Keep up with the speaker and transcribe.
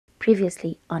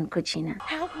Previously on Kuchina.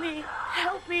 Help me!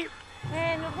 Help me!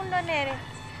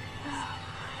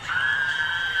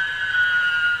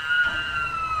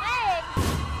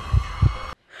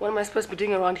 What am I supposed to be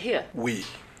doing around here? We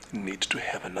need to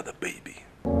have another baby.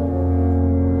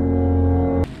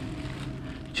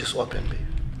 Just open, babe.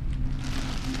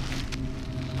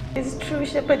 It's true,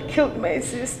 Shepard killed my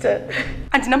sister.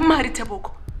 And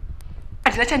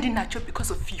because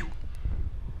of you.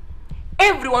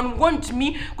 Everyone wants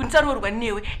me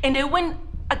and I went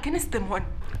against them one.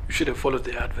 You should have followed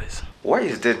their advice. Why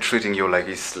is Dad treating you like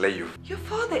his slave? Your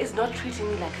father is not treating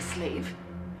me like a slave.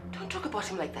 Don't talk about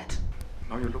him like that.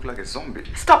 Now you look like a zombie.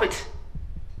 Stop it.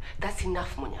 That's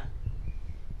enough, Munya.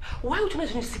 Why would you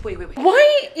not sleep away?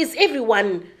 Why is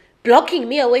everyone blocking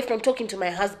me away from talking to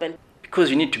my husband? Because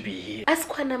you need to be here.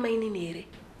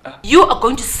 You are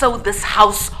going to sell this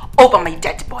house over my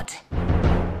dead body.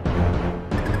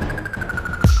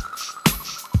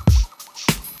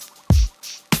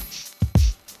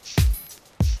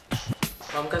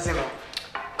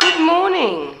 Good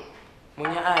morning.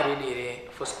 Munya are ready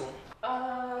for school?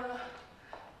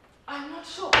 I'm not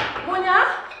sure. Munya?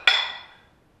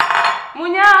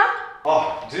 Munya?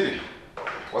 Oh, gee.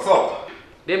 What's up?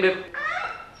 Dem.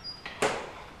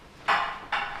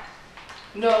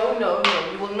 No.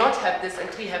 You will not have this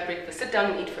until we have breakfast. Sit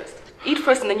down and eat first. Eat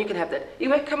first and then you can have that.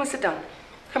 Anyway, come and sit down.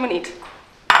 Come and eat.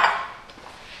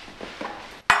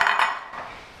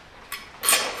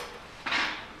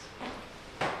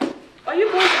 Are you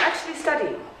going to actually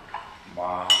study?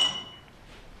 Wow.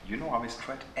 You know I'm a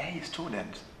straight A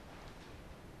student.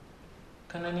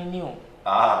 Kanani new?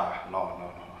 Ah,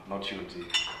 no. Not you, G.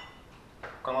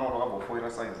 Come on, we'll go for your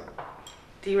science.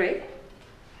 D-Ray,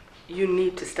 you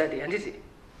need to study, and it.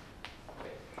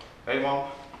 Hey, Mom.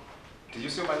 Did you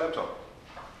see my laptop?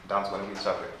 Dan's going to be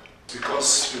chatting.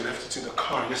 Because you left it in the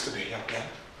car yesterday, young man.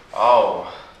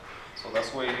 Oh, so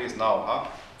that's where it is now, huh?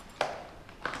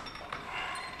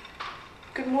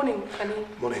 Good morning, honey.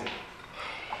 Morning.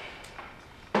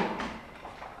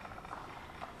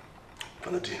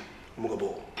 Vanity,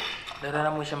 Mugabo.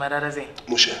 Darara musha marara ze.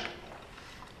 Musha.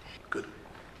 Good.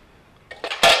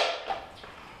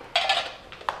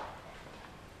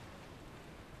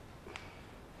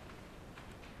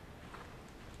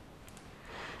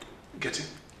 Get it?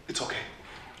 It's okay.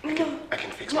 I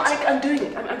can fix it. No, I'm doing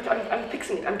it. I'm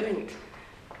fixing it. I'm doing it.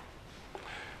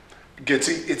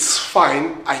 Getty, it's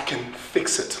fine. I can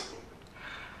fix it.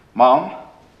 Mom,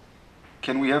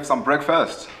 can we have some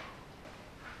breakfast?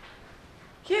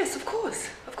 Yes, of course.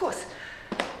 Of course.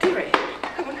 D-Ray,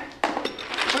 come on.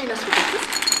 Join us for breakfast.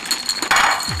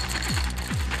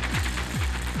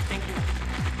 Thank you.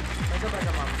 Bye,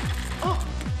 Mom. Oh, of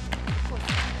course.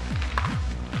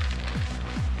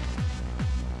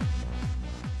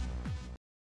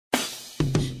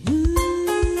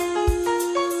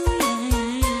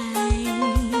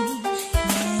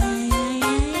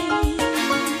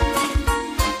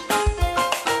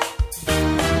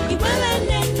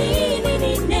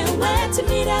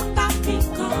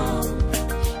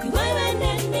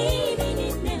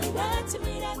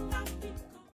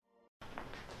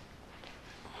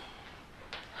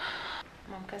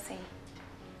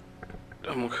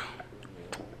 Amuk.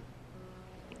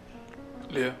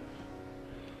 Leah,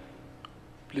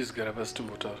 please get us to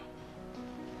motor.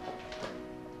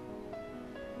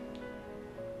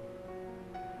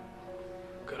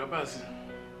 Karabasi.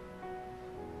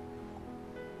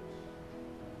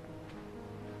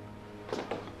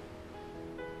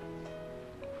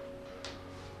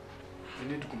 We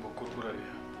need to come back to Leah.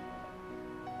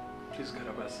 Please get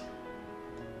us.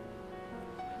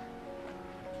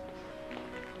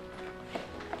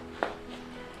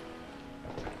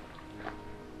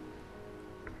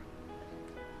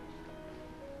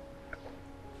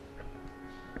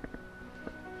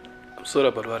 I'm sorry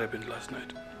about what happened last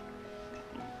night.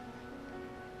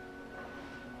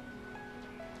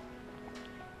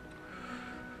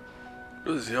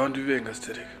 Uziya undive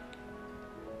ngastereka.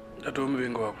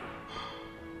 Ndatomvenga wako.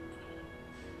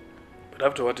 But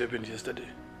after what happened yesterday,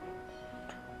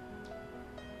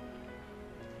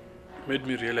 it made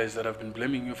me realize that I've been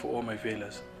blaming you for all my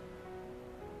failures.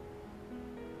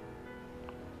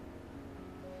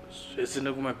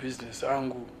 Zvesina kuma business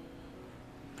angu.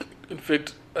 In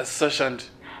fact, as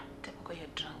sergeant. Tabako, you're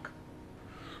drunk.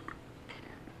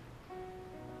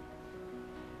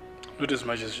 Not as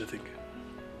much as you think.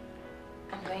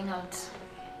 I'm going out.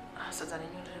 So that I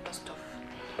know the bus stop.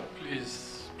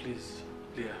 Please,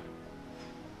 Leah.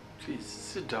 Please,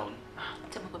 sit down.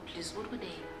 Tabako, please, what would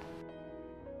they?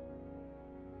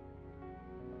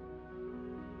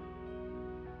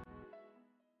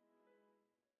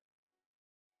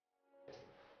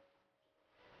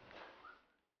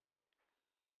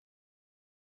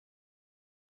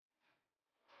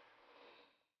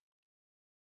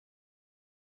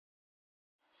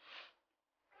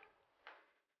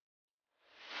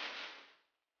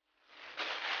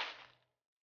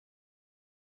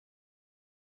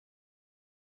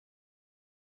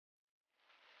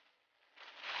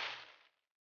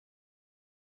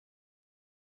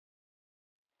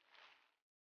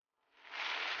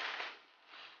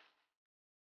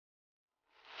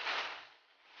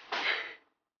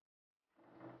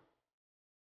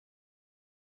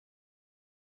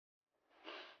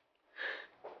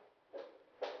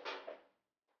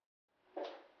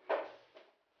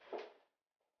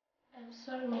 I'm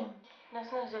sorry, ma'am.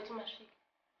 That's not dirty mashik.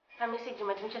 I messaged you,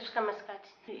 madam. Just come maskat.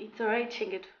 It's alright,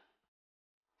 Chinget.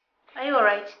 Are you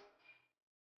alright?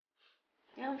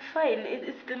 I'm fine.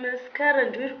 It's the mascara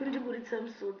and we're going to put some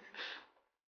sorts.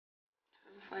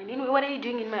 I'm fine. Anyway, what are you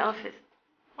doing in my office?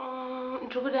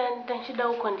 Ntrokuda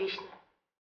conditioner.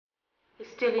 It's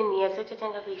still in here. Such a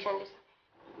thing of patient.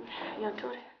 You're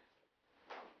told.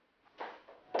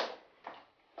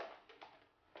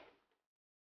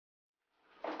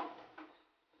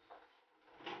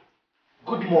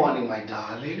 Good morning, my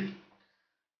darling.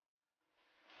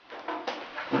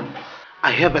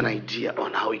 I have an idea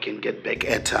on how we can get back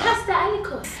at her. Pastor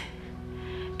Alikos.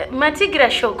 Matigra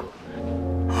Shoko.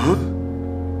 Huh?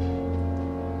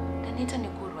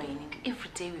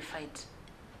 Every day we fight.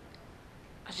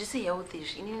 I just say healthy. I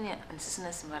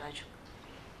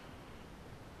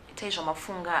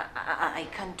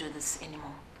can't do this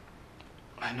anymore.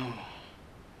 I know.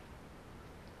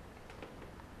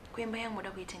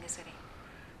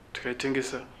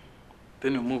 Tikaitengesa,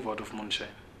 then you move out of Moonshine.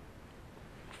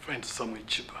 Find somewhere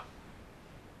cheaper.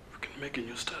 We can make a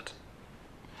new start.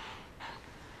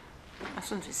 As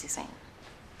soon as we see sign.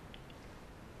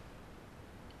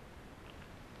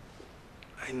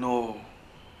 I know.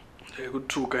 They're good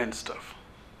true kind stuff.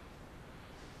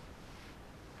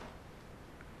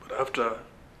 But after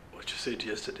what you said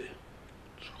yesterday,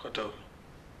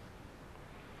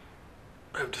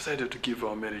 I've decided to give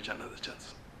our marriage another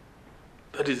chance.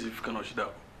 That is if you cannot shut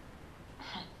up.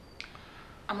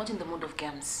 I'm not in the mood of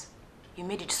games. You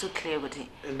made it so clear with it.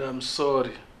 And I'm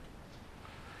sorry.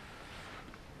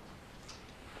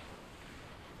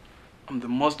 I'm the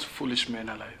most foolish man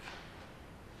alive.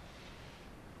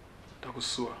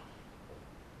 Takusua.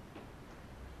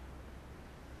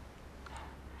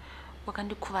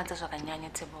 Wakandikuvadza zvakanyanya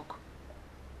Teboko.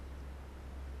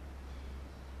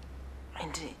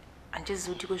 And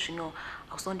anjeziva kuti zvino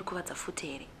hausondikuvadza futi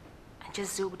here.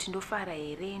 Anjeziva kuti ndofara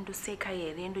here, ndoseka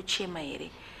here, ndochema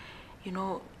here. You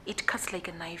know, it cuts like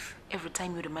a knife every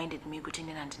time you reminded me kuti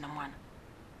ndina ndina mwana.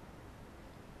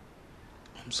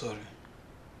 I'm sorry.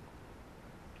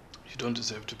 You don't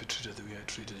deserve to be treated the way I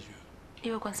treated you.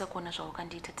 Iwe kwanisa kuona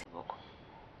zvawakandiita Teboko.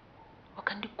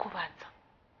 Wakandikuvadza.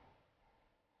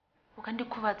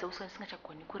 Wakandikuvadza uswa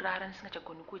ndisingachagoni kurara,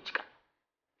 ndisingachagoni kudya.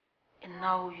 And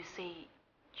now you say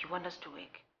you want us to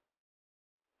work.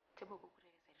 Teboko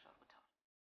kurekesa izvo kutaura.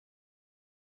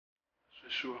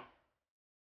 Sure.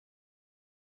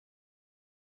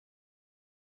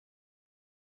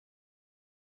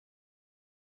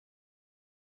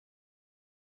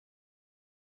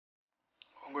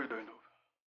 I'm going to do it.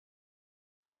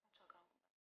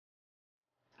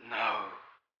 No.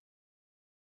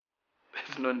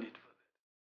 There's no need for that.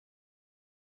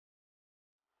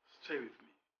 Stay with me.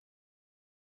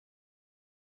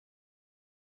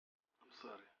 I'm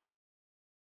sorry.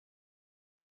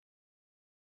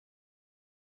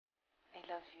 I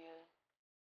love you.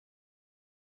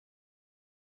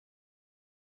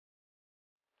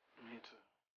 Me too.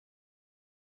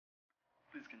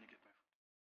 Please, can you get my food?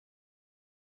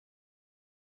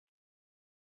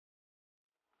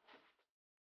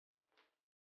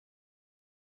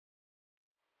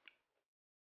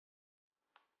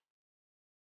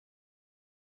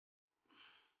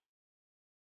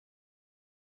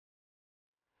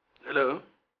 Hello?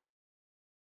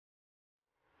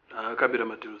 Kabira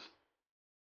Materials.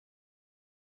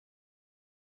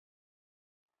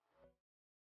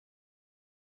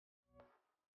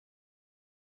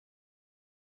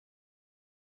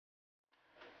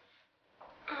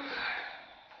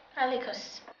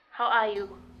 Alikos, how are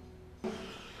you?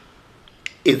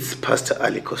 It's Pastor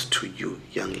Alikos to you,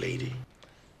 young lady.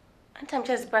 I'm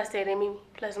just Pastor Remy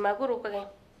plus Maguru again.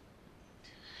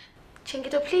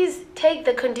 Chingito, please take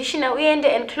the conditioner away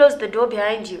and close the door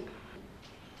behind you.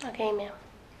 Okay, ma'am.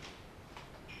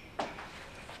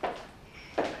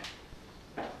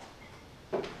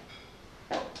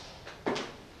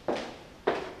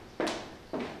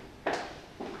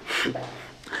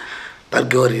 That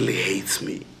girl really hates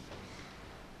me.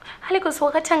 Alikos,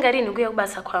 wakatanga rini kuya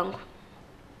kubasa kwangu?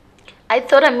 I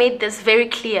thought I made this very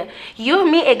clear. You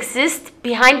and me exist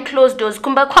behind closed doors,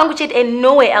 kumba kwangu chit and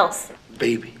nowhere else.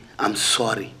 Baby, I'm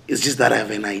sorry. It's just that I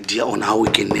have an idea on how we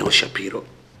can nail Shapiro.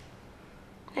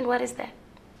 And what is that?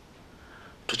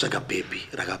 Tochaga baby,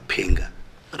 raga penga,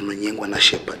 rinonyengwa na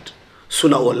shepherd.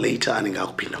 Sooner or later, aninga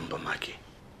kupinda mbamake.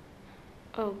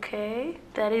 Okay,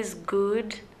 that is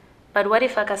good. But what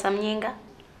if akasamnyenga?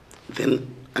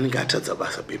 Then aninga atadza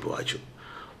basa baby wacho.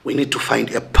 We need to find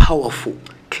a powerful,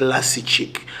 classy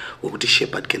chick who the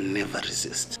shepherd can never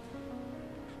resist.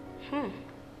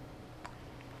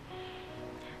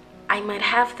 I might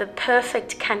have the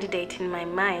perfect candidate in my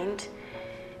mind,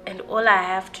 and all I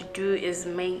have to do is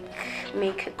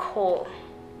make a call.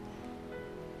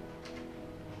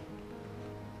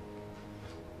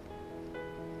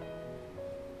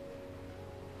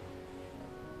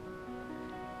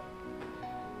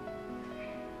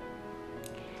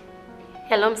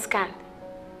 Hello, Mskan.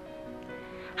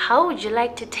 How would you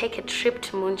like to take a trip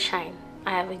to Moonshine?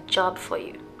 I have a job for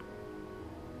you.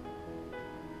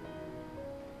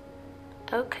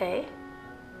 Okay.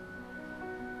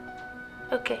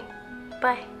 Okay.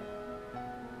 Bye.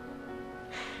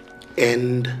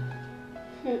 And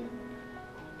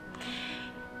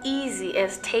Easy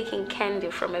as taking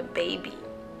candy from a baby.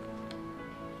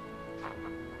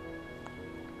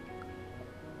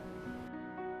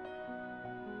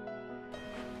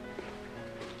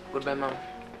 Goodbye, Mom.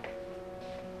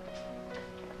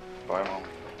 Bye, Mom.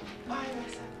 Bye, my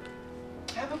son.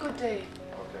 Have a good day.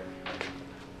 Okay.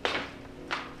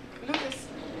 Lucas.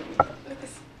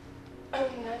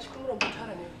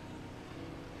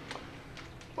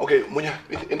 okay, Munya,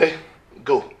 Inde,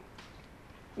 go.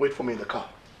 Wait for me in the car.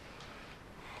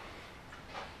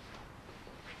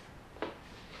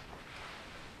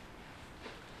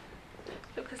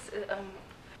 Lucas,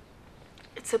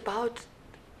 it's about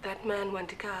that man,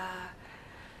 Wandika.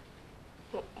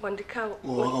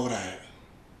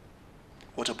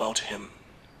 What about him?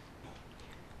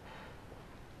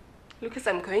 Lucas,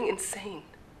 I'm going insane.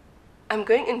 I'm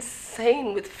going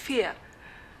insane with fear.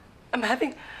 I'm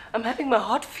having my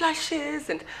hot flashes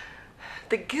and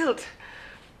the guilt.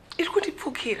 It could be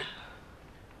Pukira.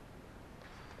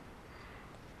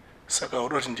 Saka,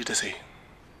 what did you say?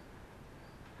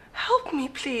 Help me,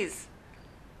 please.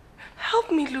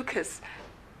 Help me, Lucas.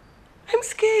 I'm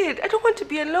scared. I don't want to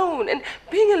be alone. And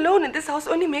being alone in this house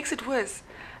only makes it worse.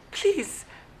 Please,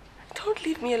 don't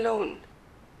leave me alone.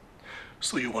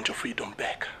 So you want your freedom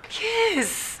back?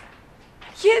 Yes.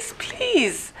 Yes,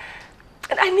 please.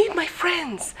 And I need my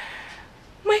friends.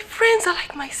 My friends are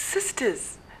like my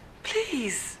sisters.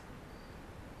 Please.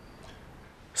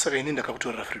 Saka, you need to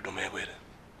capture freedom.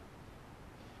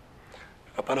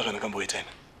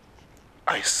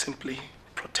 I simply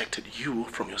protected you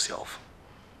from yourself.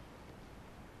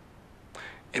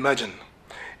 Imagine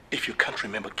if you can't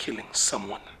remember killing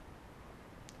someone.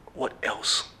 What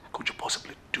else could you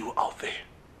possibly do out there?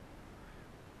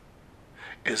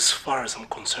 As far as I'm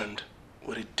concerned,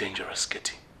 very dangerous,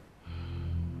 Kitty.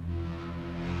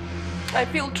 I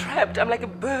feel trapped. I'm like a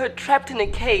bird trapped in a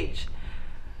cage.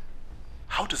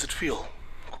 How does it feel,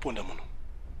 Kuponda Munu?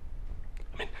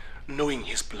 I mean, knowing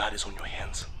his blood is on your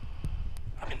hands.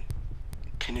 I mean,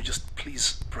 can you just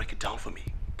please break it down for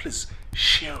me? Please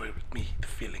share it with me, the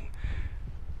feeling.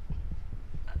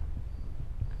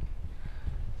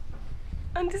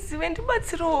 And this event,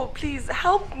 please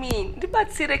help me.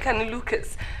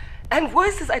 Lucas. And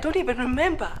voices I don't even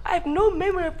remember. I have no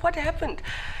memory of what happened.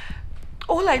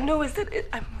 All I know is that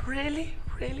I'm really,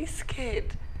 really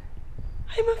scared.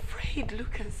 I'm afraid,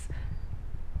 Lucas.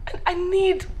 And I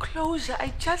need closure.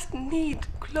 I just need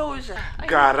closure.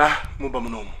 Gara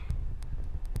Mubamunom.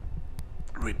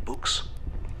 Read books,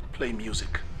 play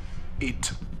music,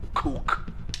 eat,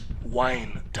 cook,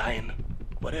 wine, dine,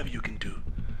 whatever you can do.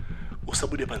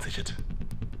 Usabude pansechet.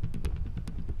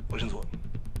 What?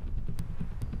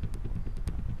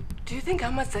 Do you think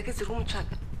Hamazak is room chak?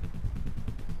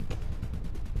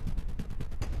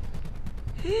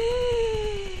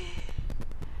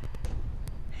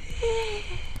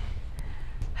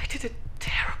 I did a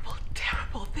terrible,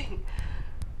 terrible thing.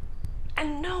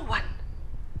 And no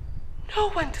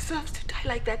one deserves to die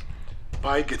like that.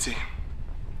 Bye, Getty.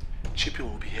 Chippy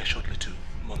will be here shortly to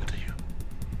monitor you.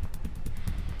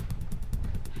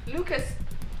 Lucas,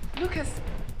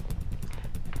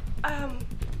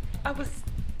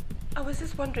 I was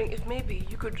just wondering if maybe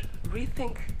you could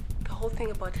rethink the whole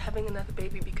thing about having another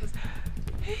baby, because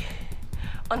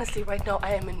honestly right now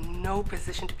I am in no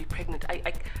position to be pregnant.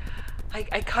 I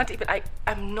can't even,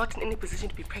 I'm not in any position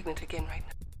to be pregnant again right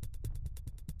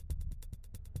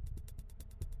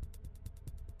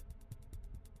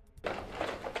now.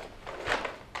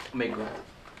 Oh my God.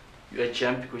 You are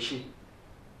jumpy, Kushi.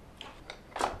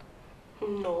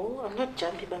 No, I'm not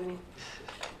jumpy, Bami.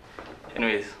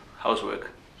 Anyways, how's work?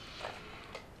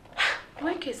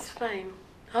 Work is fine.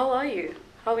 How are you?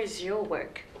 How is your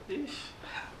work?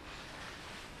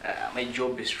 My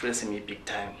job is stressing me big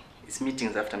time. It's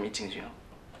meetings after meetings, you know.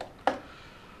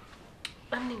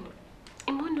 Bami,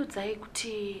 imondo dzai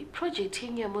kuti project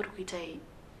yenyu yamuri kuita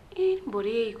iyi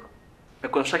mbori yeiko? My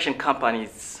construction company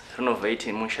is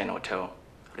renovating Moonshine Hotel.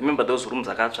 Remember those rooms,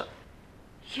 Akacha?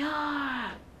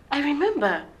 Yeah, I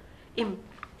remember.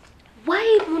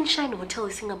 Why Moonshine Hotel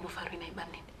is Singamufarina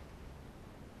Ibamnin?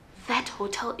 That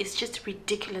hotel is just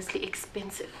ridiculously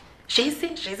expensive. She's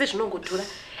no good.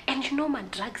 And you know my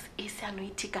drugs is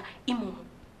anoitika imo.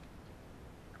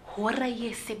 Hora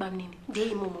yes Bamnin.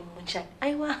 De imo Moonshine.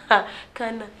 Aiwa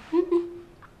kana.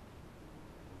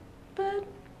 But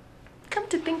come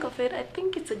to think of it, I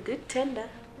think it's a good tender.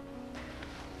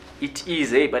 It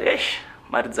is, eh? But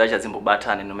Maridzaja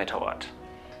Zimbobatani no matter what.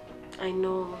 I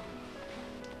know.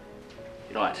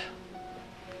 You know what?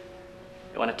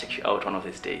 I want to take you out one of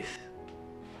these days.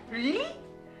 Really?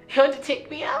 You want to take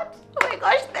me out? Oh my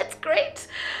gosh, that's great.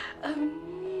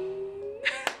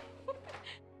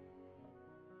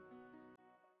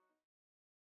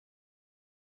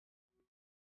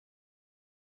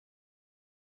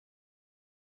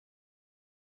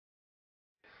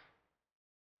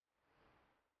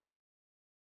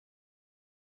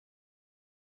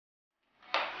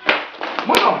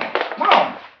 Mom!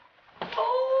 Mom!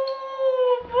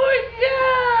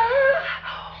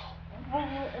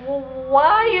 Oh, why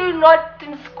are you not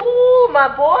in school, my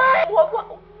boy?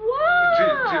 Why?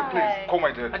 G, please, call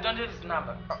my dad. I don't have his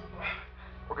number.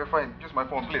 Okay, fine. Use my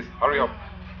phone, please. Hurry up.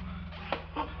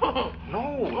 No.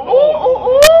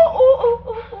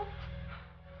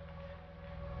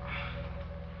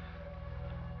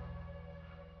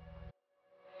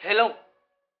 Hello.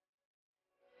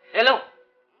 Hello.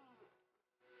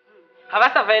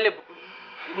 Havas available.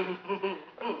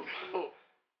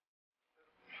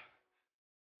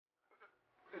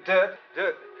 Dad,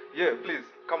 yeah, please,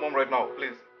 come home right now,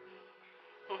 please.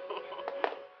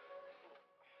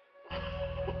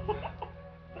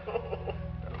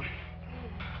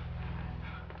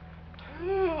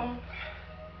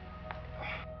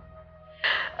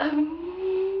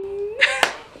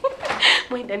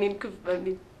 Wait, I need to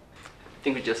I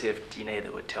think we just have dinner at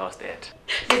the hotel that.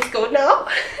 Let's go now.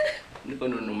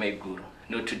 No, my guru.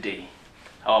 Not today.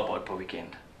 How about per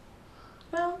weekend?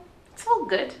 Well, it's all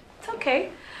good. It's okay.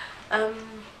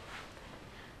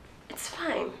 It's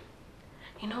fine.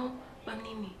 You know,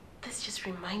 Bamnini, this just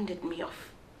reminded me of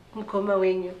Mkoma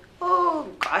Wenyu. Oh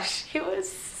gosh, he was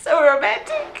so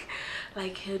romantic.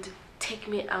 Like he'd take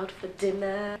me out for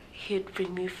dinner, he'd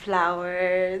bring me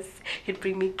flowers, he'd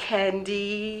bring me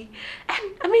candy.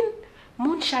 And I mean,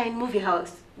 Moonshine Movie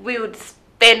House, we would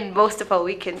spend most of our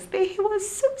weekends there. He was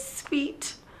so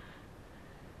sweet.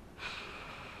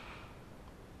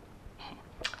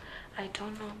 I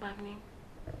don't know, Bamni.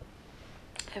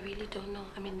 I really don't know.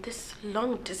 I mean, this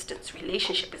long distance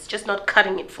relationship is just not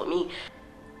cutting it for me.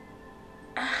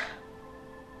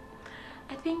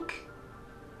 I think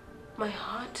my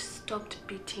heart stopped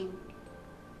beating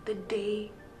the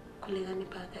day Kulegani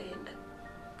Paga ended.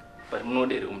 But no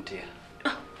de umtera.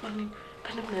 Mami,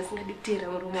 pana mnazinga ditera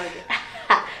mrumaga.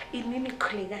 Inini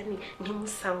Kulegani ni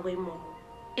musangwe mo.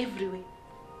 Everywhere.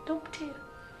 Don't tell.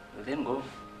 Then go.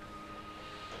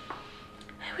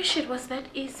 I wish it was that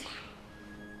easy.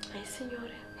 Ay,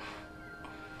 signore.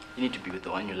 You need to be with the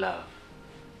one you love.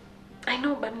 I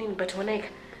know, Bamnin, but when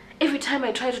every time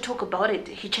I try to talk about it,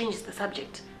 he changes the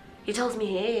subject. He tells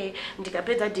me, hey,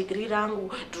 ndikapedza degree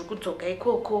rangu, ndikudzoka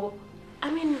ikoko.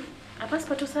 I mean,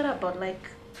 Abaspatusara about like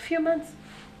a few months,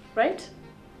 right?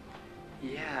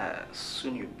 Yeah,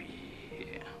 soon you'll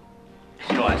be.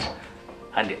 You know what?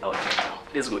 Hand it out right now.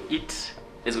 Let's go eat.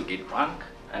 Let's go get drunk,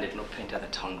 and let no paint at the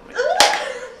town.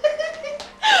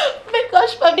 Oh my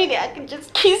gosh, Bamnini, I can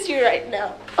just kiss you right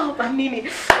now. Oh, Bamnini.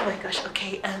 Oh my gosh,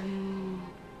 okay,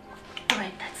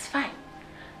 alright, that's fine.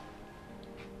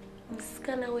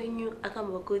 Mskana wenyu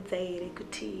akambogodza here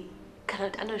kuti kana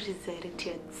kuti anozviziva here kuti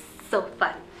it's so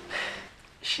fun.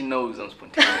 She knows I'm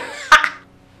spontaneous.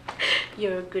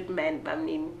 You're a good man,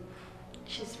 Bamnini.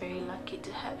 She's very lucky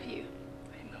to have you.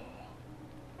 I know.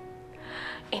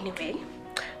 Anyway,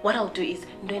 what I'll do is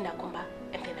ndoenda kumba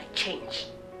and then I change.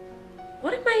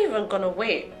 What am I even gonna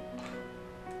wear?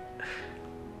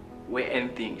 Wear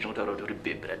anything. You don't have to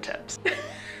baby tabs.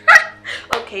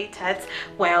 Okay, Tats.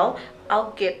 Well,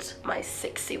 I'll get my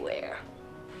sexy wear.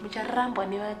 Mucharambwa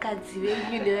nevakadzi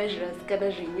venyu nevazvirasikana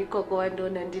zvemikoko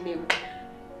vandoona ndine.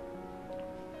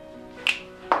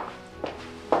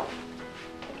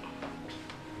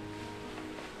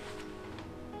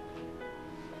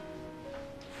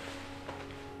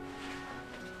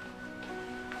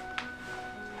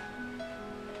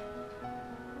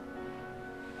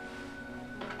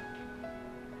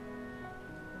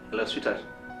 Hello, sweetheart.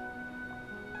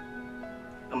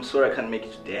 I'm sorry I can't make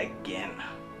it today again.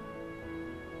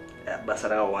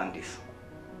 Basara, I want this.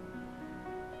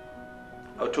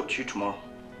 I'll talk to you tomorrow.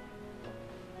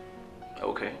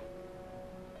 Okay.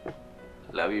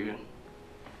 Love you.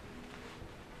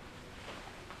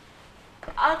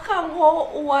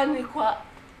 akangowanikwa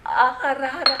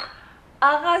akarara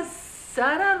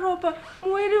akazara ropa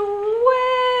mwiri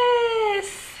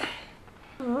wese.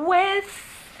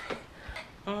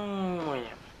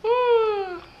 Moya.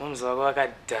 Mumzi wako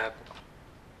wakadhakwa.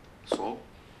 So?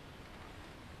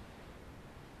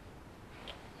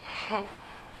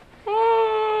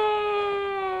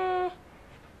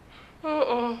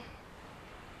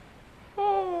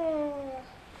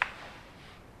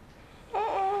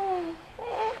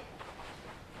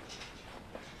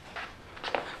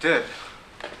 Dad.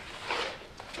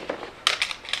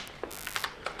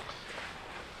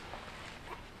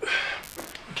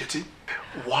 Kitty,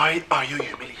 why are you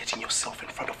humiliating yourself in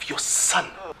front of your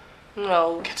son?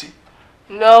 No. Kitty.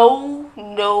 No,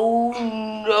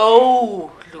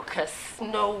 Lucas,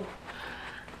 no.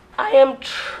 I am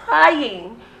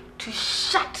trying to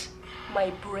shut my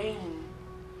brain.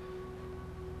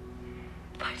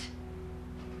 But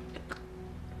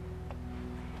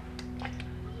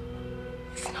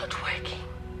it's not working.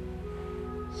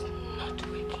 It's not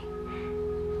working.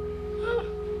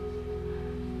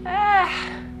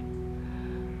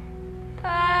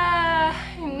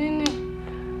 Nini.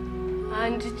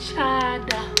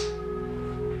 Andichada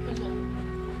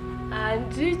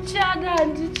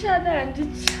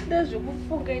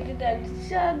zvokufunga nditi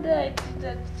andichada.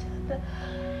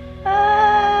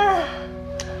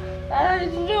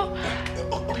 No,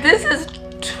 this is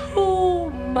too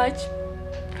much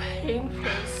pain for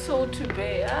a soul to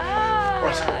bear.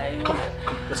 Right, come,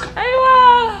 let's go.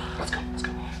 Let's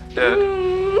go. Dad,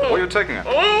 where are you taking her?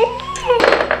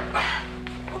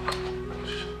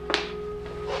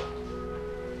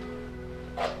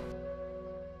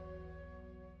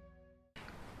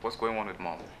 What's going on with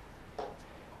Mom?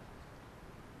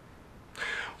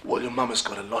 Well, your mom has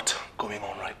got a lot going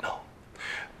on right now.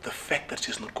 The fact that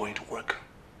she's not going to work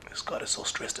has got her so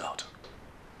stressed out.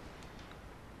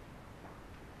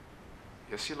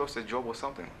 Has she lost a job or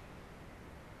something?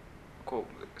 Cool.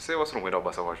 Say what's wrong with her,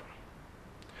 Basawaj.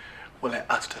 Well, I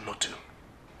asked her not to.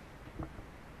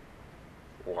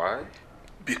 Why?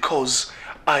 Because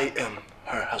I am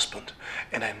her husband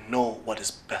and I know what is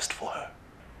best for her.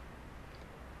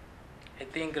 I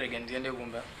think again the end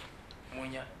kumba.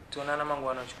 Munya. Tonana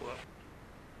mangwana chukua.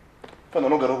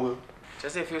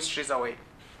 Just a few streets away.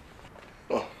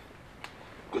 Oh.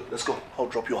 Good, let's go. I'll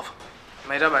drop you off.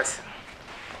 Maida basi.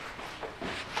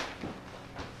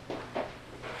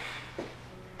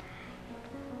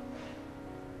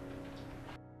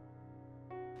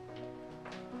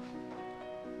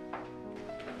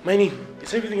 Maini,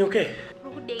 is everything okay?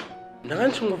 Urukudei.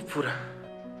 Ndakanchingopfura.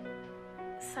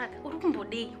 Saka,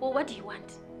 urukumbodei. Well, what do you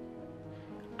want?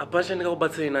 Apasha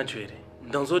ndikakubatsira inacho here.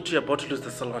 Ndanzoti you're about to lose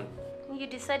the salon. You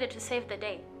decided to save the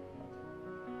day.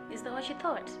 Is that what you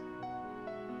thought?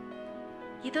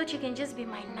 You thought you can just be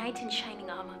my knight in shining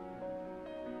armor?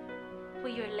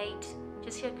 Well, you're late.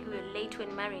 Just like you were late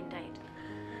when Marion died.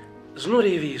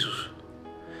 Zvinorevi izvozvo.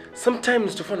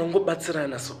 Sometimes tofana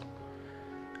kungobatsirana so.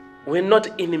 We're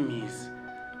not enemies.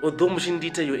 Although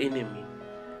Mushindita your enemy.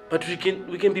 But we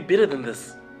can be better than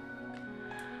this.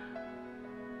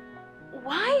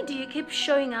 Why do you keep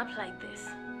showing up like this?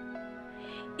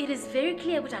 It is very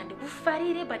clear,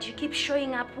 but you keep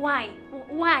showing up. Why?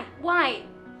 Why?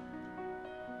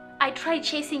 I tried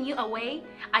chasing you away.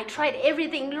 I tried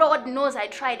everything. Lord knows I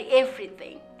tried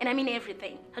everything. And I mean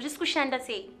everything. I just kushanda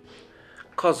say.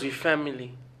 Because we're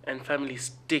family. And families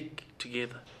stick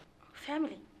together.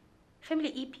 Family?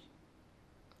 Family EP?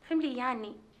 Family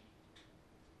Yani?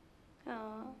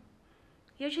 Oh,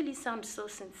 you usually sound so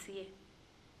sincere.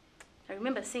 I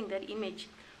remember seeing that image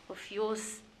of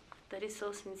yours that is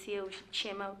so sincere with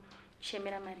Chemera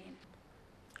Marian.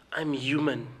 I'm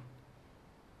human.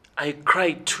 I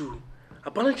cried too.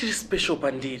 Apparently special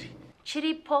bandiri.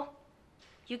 Chiripo,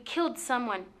 you killed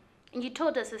someone and you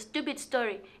told us a stupid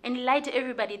story and lied to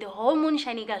everybody. The whole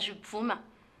moonshiny gazhubvuma.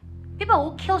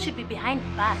 People who kill should be behind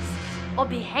bars or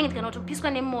be hanged.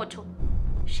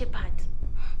 Shepard,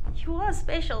 you are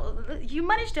special. You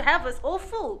managed to have us all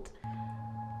fooled.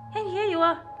 And here you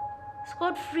are,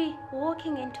 scot-free,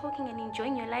 walking and talking and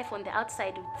enjoying your life on the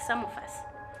outside with some of us.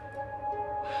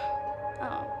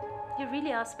 Oh, you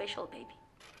really are special, baby.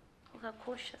 You're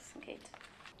cautious, okay?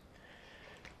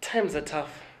 Times are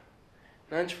tough.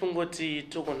 Nanchifungoti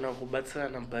tokona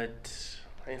kubatsirana, but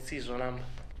I see zonamba.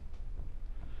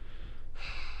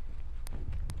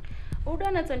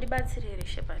 Udana tondibatsirire,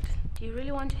 Shepard. Do you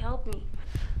really want to help me?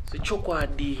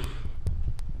 Sichokwadi.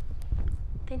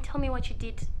 Then tell me what you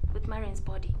did with Marion's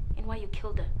body and why you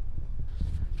killed her.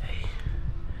 Hey,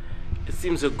 it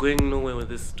seems you're going nowhere with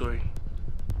this story.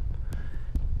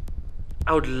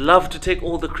 I would love to take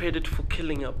all the credit for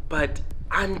killing her, but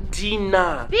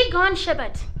Andina. Be gone,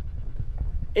 Shepherd.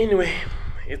 Anyway,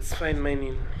 it's fine,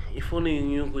 Mainin. If only you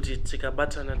knew kuti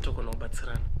tikabata na toko no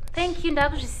batsirana. Thank you,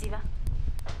 ndakuzvisiva.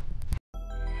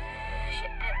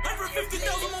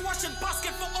 150,000 on washing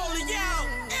basket for all of y'all.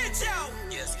 It's y'all.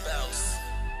 Yes, boss.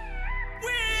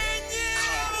 Win you.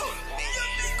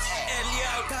 And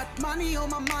y'all got money on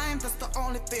my mind. That's the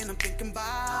only thing I'm thinking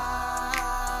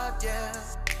about. Yeah.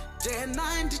 Day and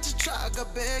night, did you try to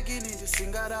beg in the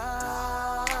singarare?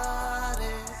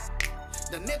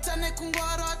 The neta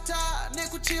nekungorota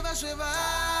nekuchiva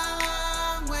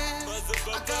zvevamwe.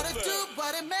 I gotta do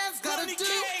what a man's gotta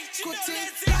do.